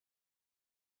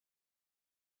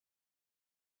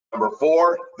Number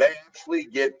 4, they actually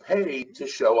get paid to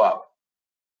show up.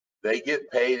 They get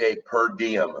paid a per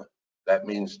diem. That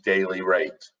means daily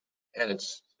rate. And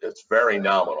it's very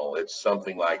nominal. It's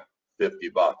something like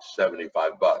 $50,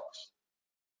 $75.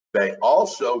 They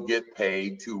also get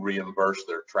paid to reimburse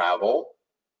their travel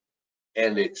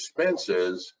and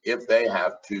expenses if they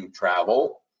have to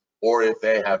travel, or if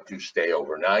they have to stay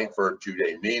overnight for a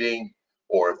 2-day meeting,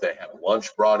 or if they have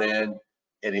lunch brought in,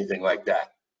 anything like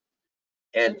that.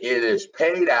 And it is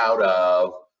paid out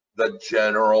of the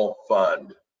general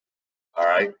fund. All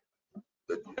right,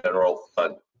 the general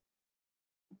fund.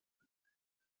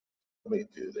 Let me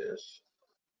do this.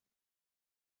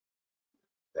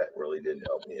 That really didn't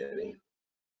help me any.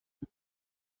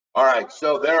 All right,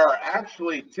 so there are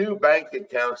actually 2 bank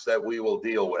accounts that we will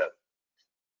deal with.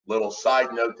 Little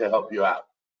side note to help you out.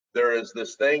 There is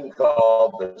this thing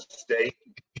called the State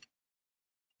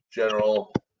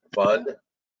General Fund,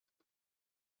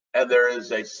 and there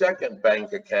is a second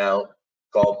bank account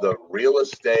called the Real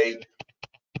Estate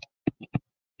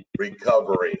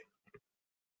Recovery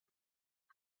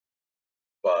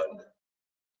Fund.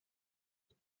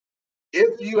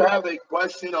 If you have a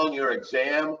question on your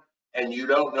exam and you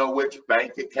don't know which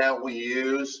bank account we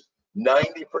use,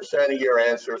 90% of your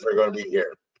answers are going to be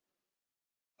here.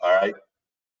 All right.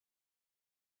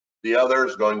 The other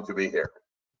is going to be here.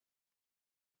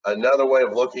 Another way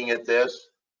of looking at this,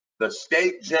 the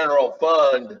State General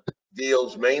Fund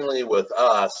deals mainly with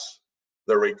us.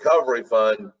 The Recovery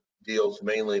Fund deals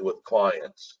mainly with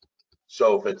clients.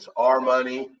 So if it's our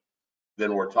money,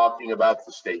 then we're talking about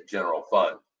the State General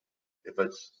Fund. If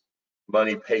it's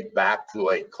money paid back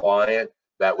to a client,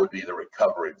 that would be the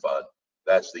Recovery Fund.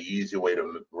 That's the easy way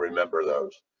to remember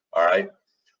those. All right.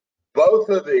 Both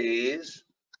of these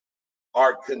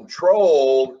are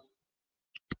controlled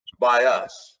by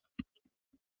us.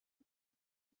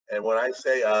 And when I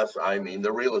say us, I mean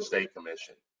the Real Estate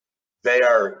Commission. They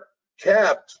are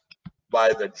kept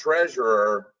by the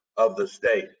treasurer of the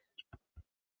state.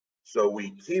 So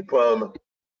we keep them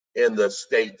in the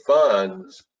state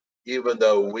funds, even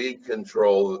though we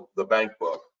control the bank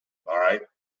book. All right.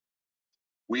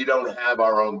 We don't have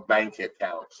our own bank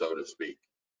account, so to speak.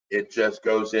 It just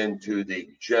goes into the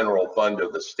general fund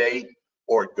of the state,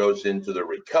 or it goes into the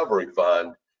recovery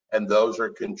fund, and those are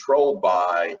controlled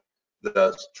by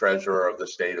the treasurer of the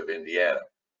state of Indiana.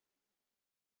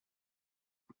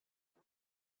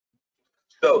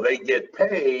 So they get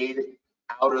paid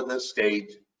out of the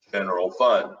state general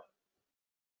fund.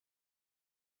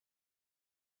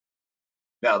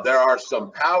 Now, there are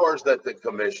some powers that the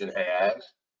commission has,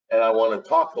 and I want to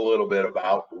talk a little bit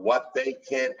about what they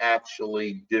can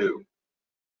actually do.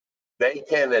 They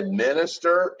can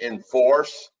administer,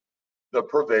 enforce the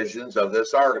provisions of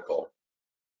this article.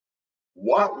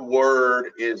 What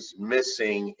word is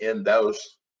missing in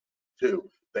those 2?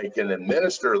 They can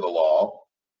administer the law,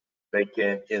 they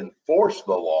can enforce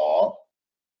the law,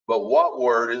 but what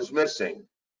word is missing?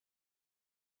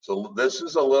 So this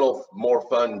is a little more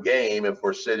fun game if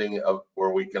we're sitting where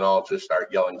we can all just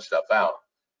start yelling stuff out.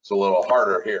 It's a little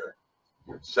harder here.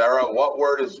 Sarah, what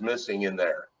word is missing in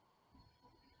there?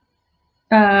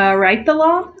 Write the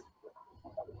law?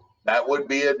 That would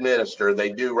be administer.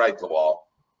 They do write the law.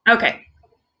 Okay.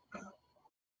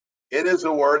 It is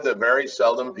a word that very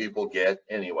seldom people get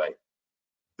anyway.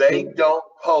 They don't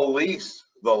police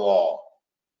the law.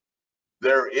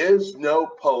 There is no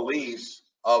police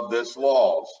of this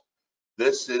laws.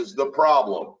 This is the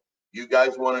problem. You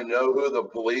guys want to know who the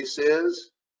police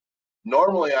is?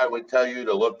 Normally, I would tell you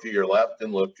to look to your left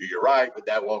and look to your right, but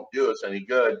that won't do us any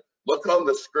good. Look on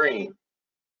the screen.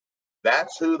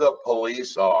 That's who the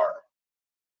police are.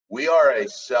 We are a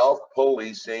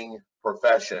self-policing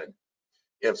profession.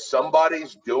 If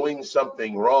somebody's doing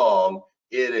something wrong,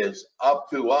 it is up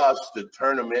to us to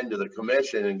turn them into the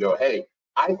commission and go, hey,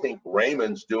 I think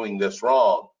Raymond's doing this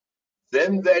wrong.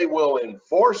 Then they will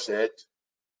enforce it,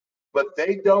 but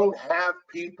they don't have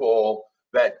people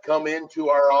that come into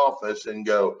our office and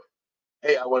go,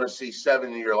 hey, I want to see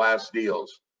 7 of your last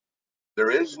deals.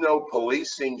 There is no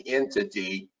policing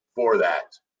entity for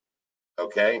that.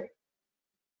 Okay?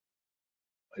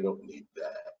 I don't need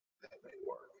that. That may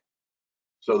work.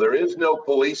 So there is no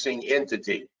policing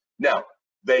entity. Now,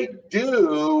 they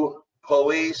do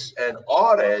police and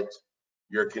audit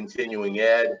your continuing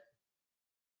ed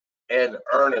and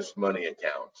earnest money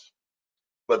accounts,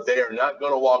 but they are not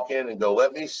going to walk in and go,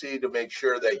 let me see to make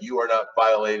sure that you are not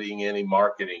violating any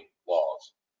marketing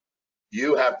laws.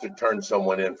 You have to turn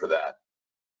someone in for that.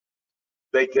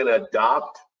 They can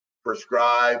adopt,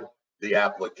 prescribe the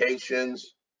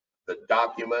applications, the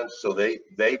documents. So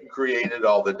they've created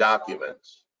all the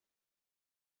documents.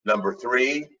 Number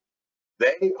three,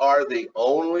 they are the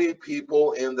only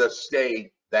people in the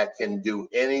state that can do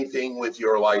anything with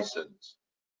your license.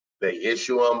 They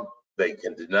issue them, they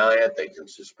can deny it, they can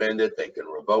suspend it, they can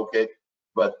revoke it,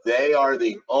 but they are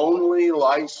the only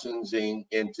licensing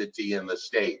entity in the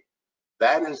state.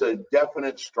 That is a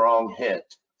definite strong hint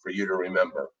for you to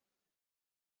remember,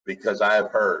 because I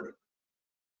have heard,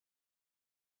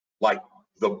 like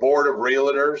the Board of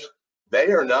Realtors,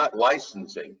 they are not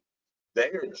licensing. They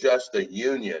are just a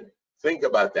union. Think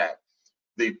about that.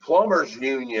 The plumbers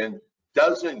union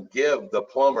doesn't give the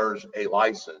plumbers a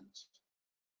license.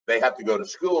 They have to go to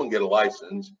school and get a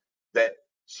license.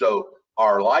 So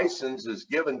our license is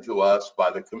given to us by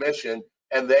the commission,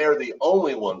 and they are the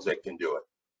only ones that can do it.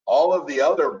 All of the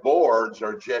other boards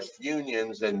are just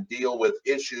unions and deal with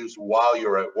issues while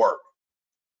you're at work.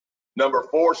 Number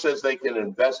four says they can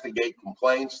investigate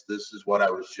complaints. This is what I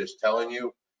was just telling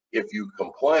you. If you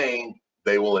complain,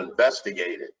 they will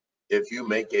investigate it. If you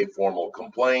make a formal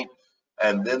complaint,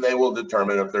 and then they will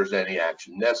determine if there's any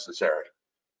action necessary.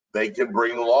 They can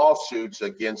bring lawsuits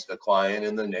against a client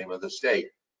in the name of the state.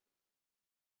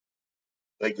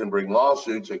 They can bring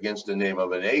lawsuits against the name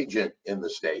of an agent in the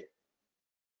state.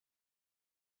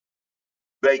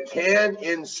 They can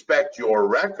inspect your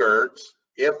records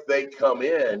if they come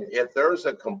in. If there's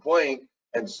a complaint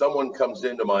and someone comes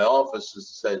into my office and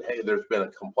said, hey, there's been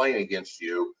a complaint against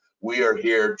you, we are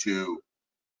here to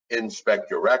inspect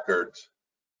your records,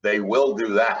 they will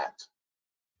do that.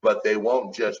 But they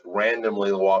won't just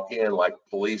randomly walk in like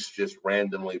police just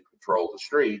randomly patrol the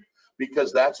street,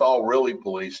 because that's all really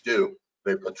police do.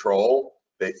 They patrol,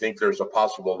 they think there's a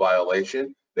possible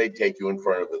violation, they take you in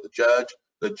front of the judge.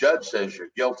 The judge says you're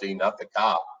guilty, not the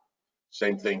cop.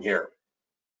 Same thing here.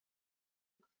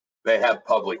 They have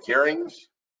public hearings.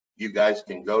 You guys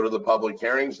can go to the public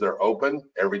hearings. They're open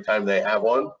every time they have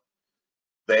one.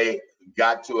 They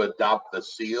got to adopt the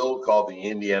seal called the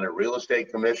Indiana Real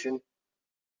Estate Commission.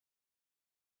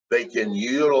 They can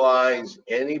utilize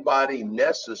anybody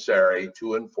necessary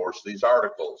to enforce these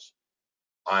articles.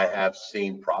 I have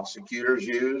seen prosecutors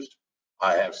used.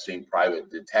 I have seen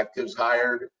private detectives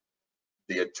hired.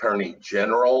 The Attorney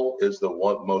General is the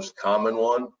most common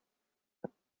one.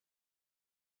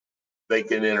 They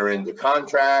can enter into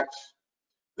contracts.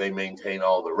 They maintain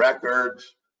all the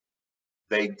records.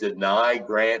 They deny,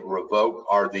 grant, revoke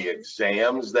are the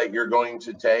exams that you're going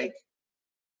to take.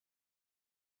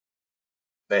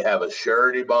 They have a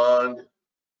surety bond.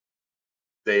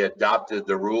 They adopted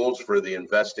the rules for the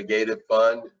investigative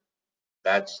fund.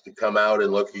 That's to come out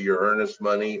and look at your earnest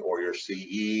money or your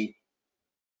CE.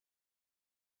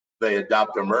 They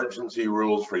adopt emergency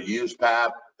rules for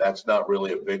USPAP. That's not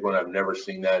really a big one. I've never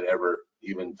seen that ever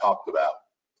even talked about.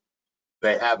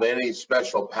 They have any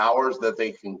special powers that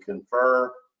they can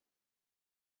confer.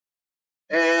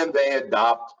 And they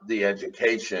adopt the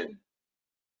education.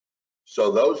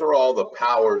 So those are all the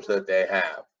powers that they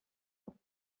have.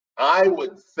 I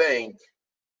would think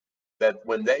that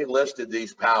when they listed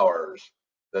these powers,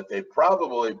 that they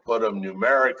probably put them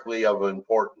numerically of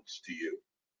importance to you.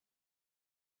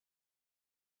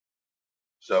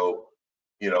 So,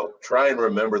 try and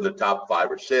remember the top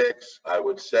 5 or 6, I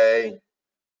would say.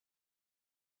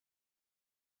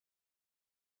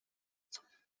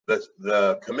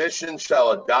 The commission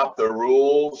shall adopt the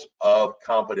rules of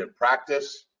competent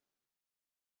practice.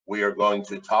 We are going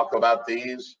to talk about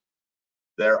these.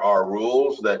 There are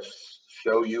rules that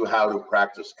show you how to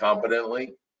practice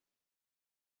competently.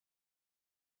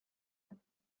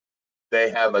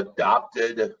 They have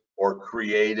adopted or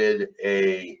created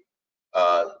a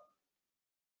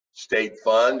state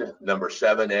fund, number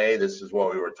 7A. This is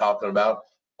what we were talking about.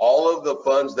 All of the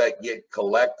funds that get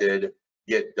collected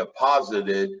get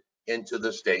deposited into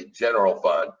the state general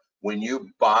fund. When you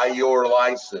buy your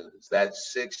license,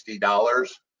 that's $60.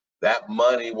 That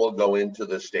money will go into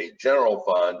the state general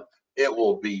fund. It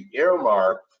will be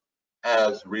earmarked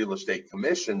as real estate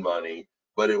commission money,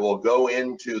 but it will go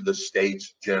into the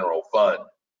state's general fund.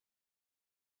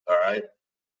 All right.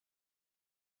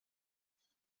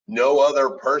 No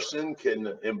other person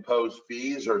can impose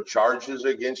fees or charges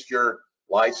against your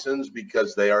license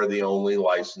because they are the only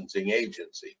licensing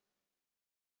agency.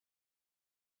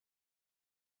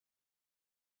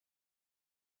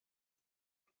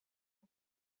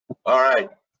 All right,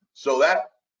 so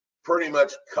that pretty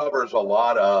much covers a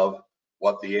lot of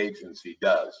what the agency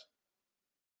does.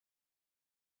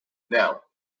 Now,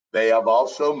 they have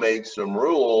also made some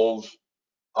rules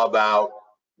about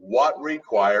what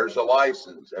requires a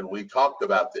license, and we talked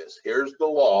about this. Here's the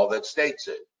law that states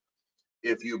it.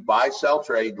 If you buy, sell,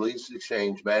 trade, lease,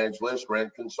 exchange, manage, list,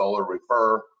 rent, console, or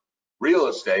refer real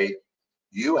estate,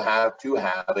 you have to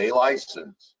have a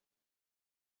license.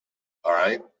 All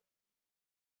right.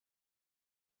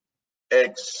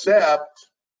 Except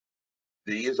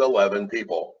these 11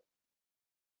 people.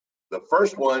 The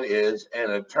first one is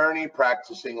an attorney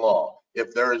practicing law.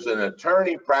 If there is an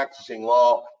attorney practicing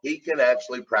law, he can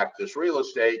actually practice real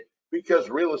estate because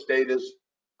real estate is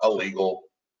a legal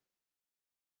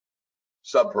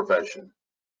subprofession.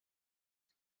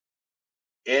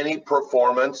 Any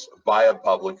performance by a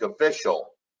public official,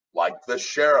 like the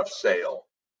sheriff's sale.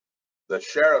 The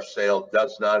sheriff's sale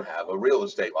does not have a real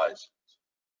estate license.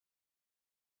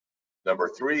 Number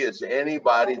 3 is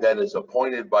anybody that is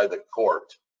appointed by the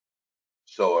court.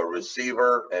 So a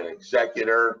receiver, an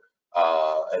executor,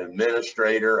 an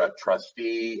administrator, a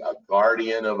trustee, a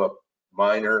guardian of a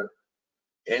minor,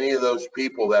 any of those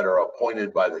people that are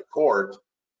appointed by the court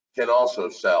can also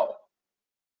sell.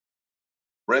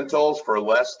 Rentals for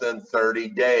less than 30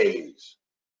 days.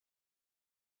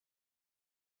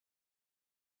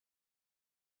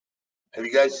 Have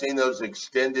you guys seen those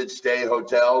extended stay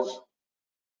hotels?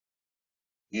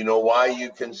 You know why you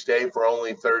can stay for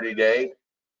only 30 days?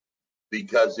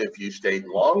 Because if you stayed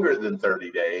longer than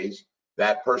 30 days,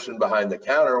 that person behind the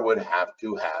counter would have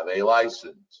to have a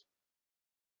license.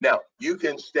 Now, you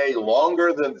can stay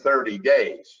longer than 30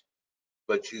 days,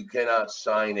 but you cannot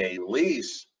sign a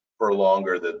lease for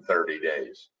longer than 30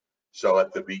 days. So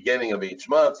at the beginning of each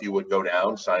month, you would go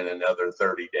down, sign another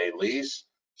 30-day lease,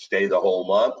 stay the whole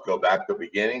month, go back to the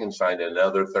beginning and sign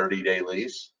another 30-day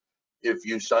lease. If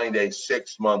you signed a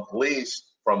 6-month lease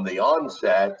from the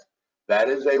onset, that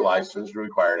is a license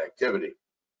required activity.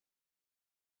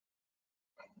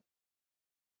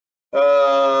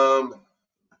 Let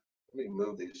me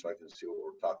move these so I can see what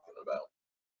we're talking about.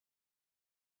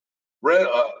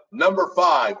 Number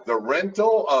 5, the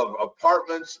rental of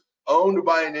apartments owned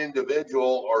by an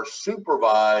individual or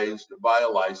supervised by a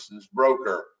licensed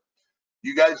broker.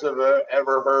 You guys have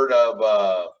ever heard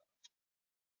of,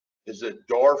 is it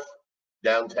Dorf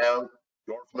downtown,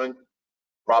 Dorfman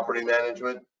Property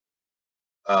Management?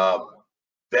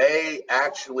 They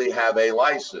actually have a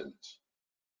license.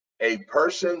 A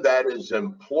person that is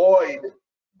employed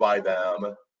by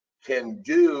them can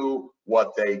do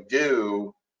what they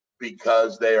do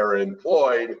because they are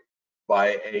employed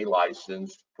by a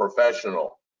licensed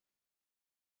professional.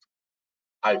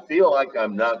 I feel like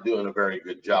I'm not doing a very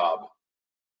good job.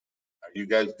 Are you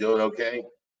guys doing okay?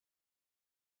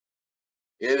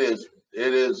 This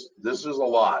is a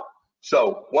lot.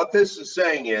 So what this is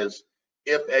saying is,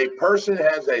 if a person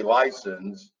has a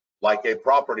license, like a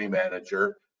property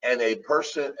manager, and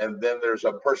then there's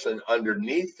a person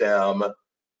underneath them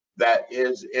that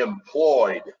is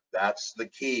employed, that's the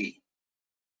key.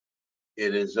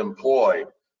 It is employed.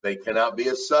 They cannot be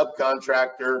a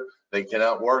subcontractor. They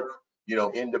cannot work,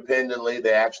 independently.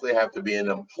 They actually have to be an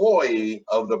employee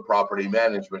of the property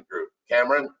management group.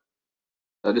 Cameron?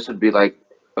 So this would be like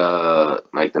the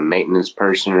maintenance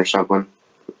person or something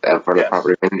for the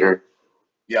property manager?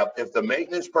 Yeah, if the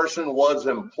maintenance person was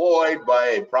employed by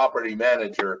a property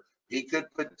manager, he could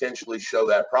potentially show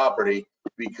that property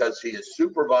because he is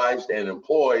supervised and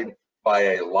employed by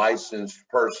a licensed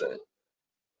person.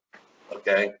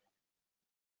 Okay.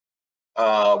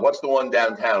 What's the one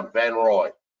downtown? Van Roy.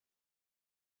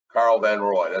 Carl Van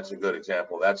Roy. That's a good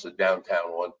example. That's a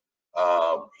downtown one.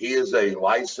 He is a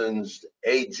licensed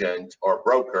agent or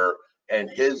broker, and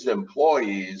his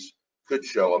employees could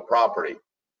show a property.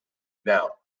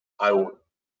 Now, I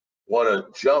want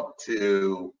to jump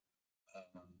to,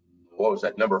 what was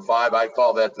that, number 5? I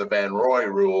call that the Van Roy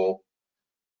rule.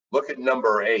 Look at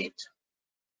number 8.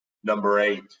 Number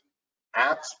 8,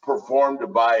 acts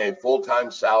performed by a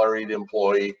full-time salaried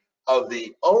employee of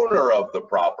the owner of the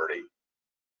property.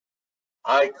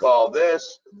 I call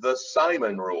this the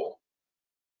Simon rule.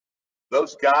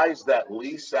 Those guys that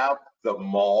lease out the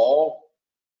mall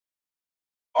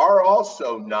are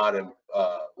also not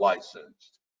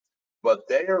licensed, but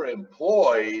they are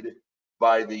employed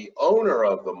by the owner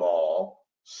of the mall,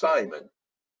 Simon.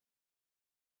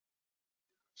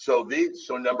 So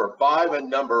number 5 and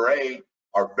number 8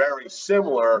 are very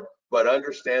similar, but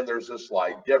understand there's a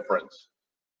slight difference.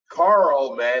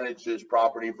 Carl manages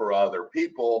property for other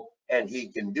people, and he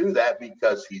can do that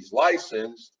because he's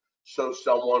licensed, so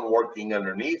someone working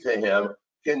underneath of him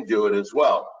can do it as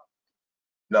well.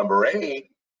 Number 8,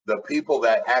 the people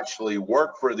that actually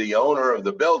work for the owner of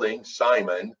the building,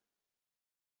 Simon,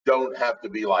 don't have to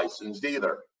be licensed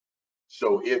either.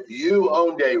 So if you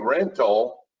owned a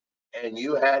rental and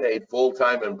you had a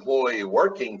full-time employee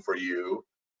working for you,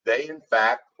 they in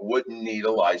fact wouldn't need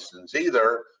a license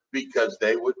either because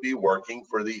they would be working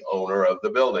for the owner of the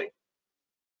building.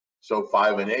 So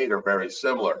 5 and 8 are very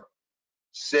similar.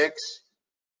 6,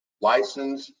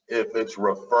 license, if it's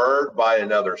referred by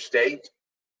another state,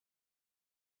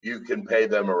 you can pay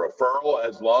them a referral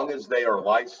as long as they are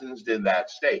licensed in that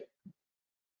state.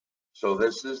 So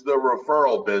this is the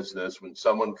referral business. When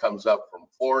someone comes up from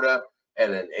Florida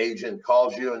and an agent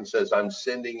calls you and says, I'm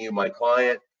sending you my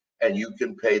client, and you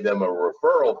can pay them a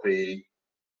referral fee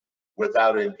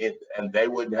without and they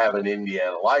wouldn't have an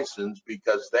Indiana license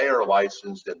because they are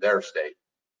licensed in their state.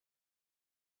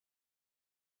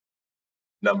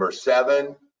 Number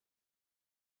 7,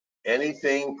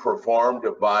 anything performed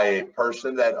by a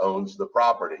person that owns the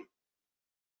property.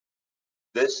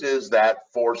 This is that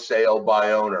for sale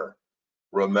by owner.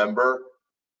 Remember,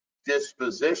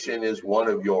 disposition is one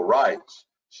of your rights.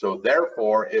 So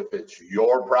therefore, if it's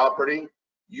your property,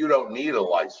 you don't need a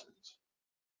license.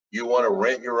 You want to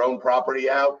rent your own property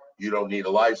out, you don't need a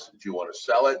license. You want to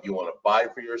sell it, you want to buy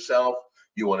for yourself,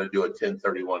 you want to do a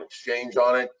 1031 exchange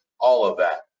on it, all of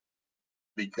that,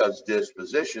 because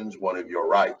disposition is one of your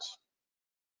rights.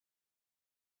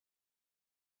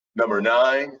 Number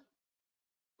 9,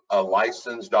 a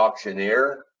licensed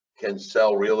auctioneer can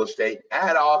sell real estate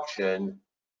at auction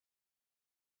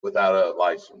without a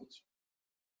license.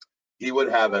 He would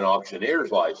have an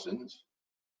auctioneer's license.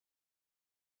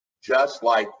 Just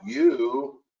like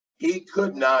you, he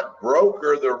could not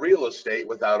broker the real estate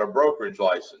without a brokerage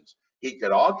license. He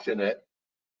could auction it.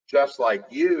 Just like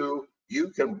you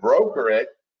can broker it,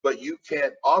 but you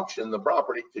can't auction the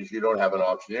property because you don't have an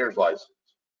auctioneer's license.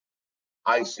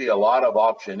 I see a lot of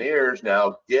auctioneers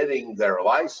now getting their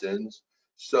license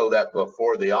so that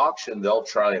before the auction, they'll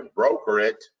try and broker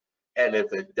it. And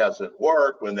if it doesn't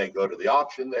work, when they go to the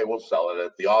auction, they will sell it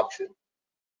at the auction.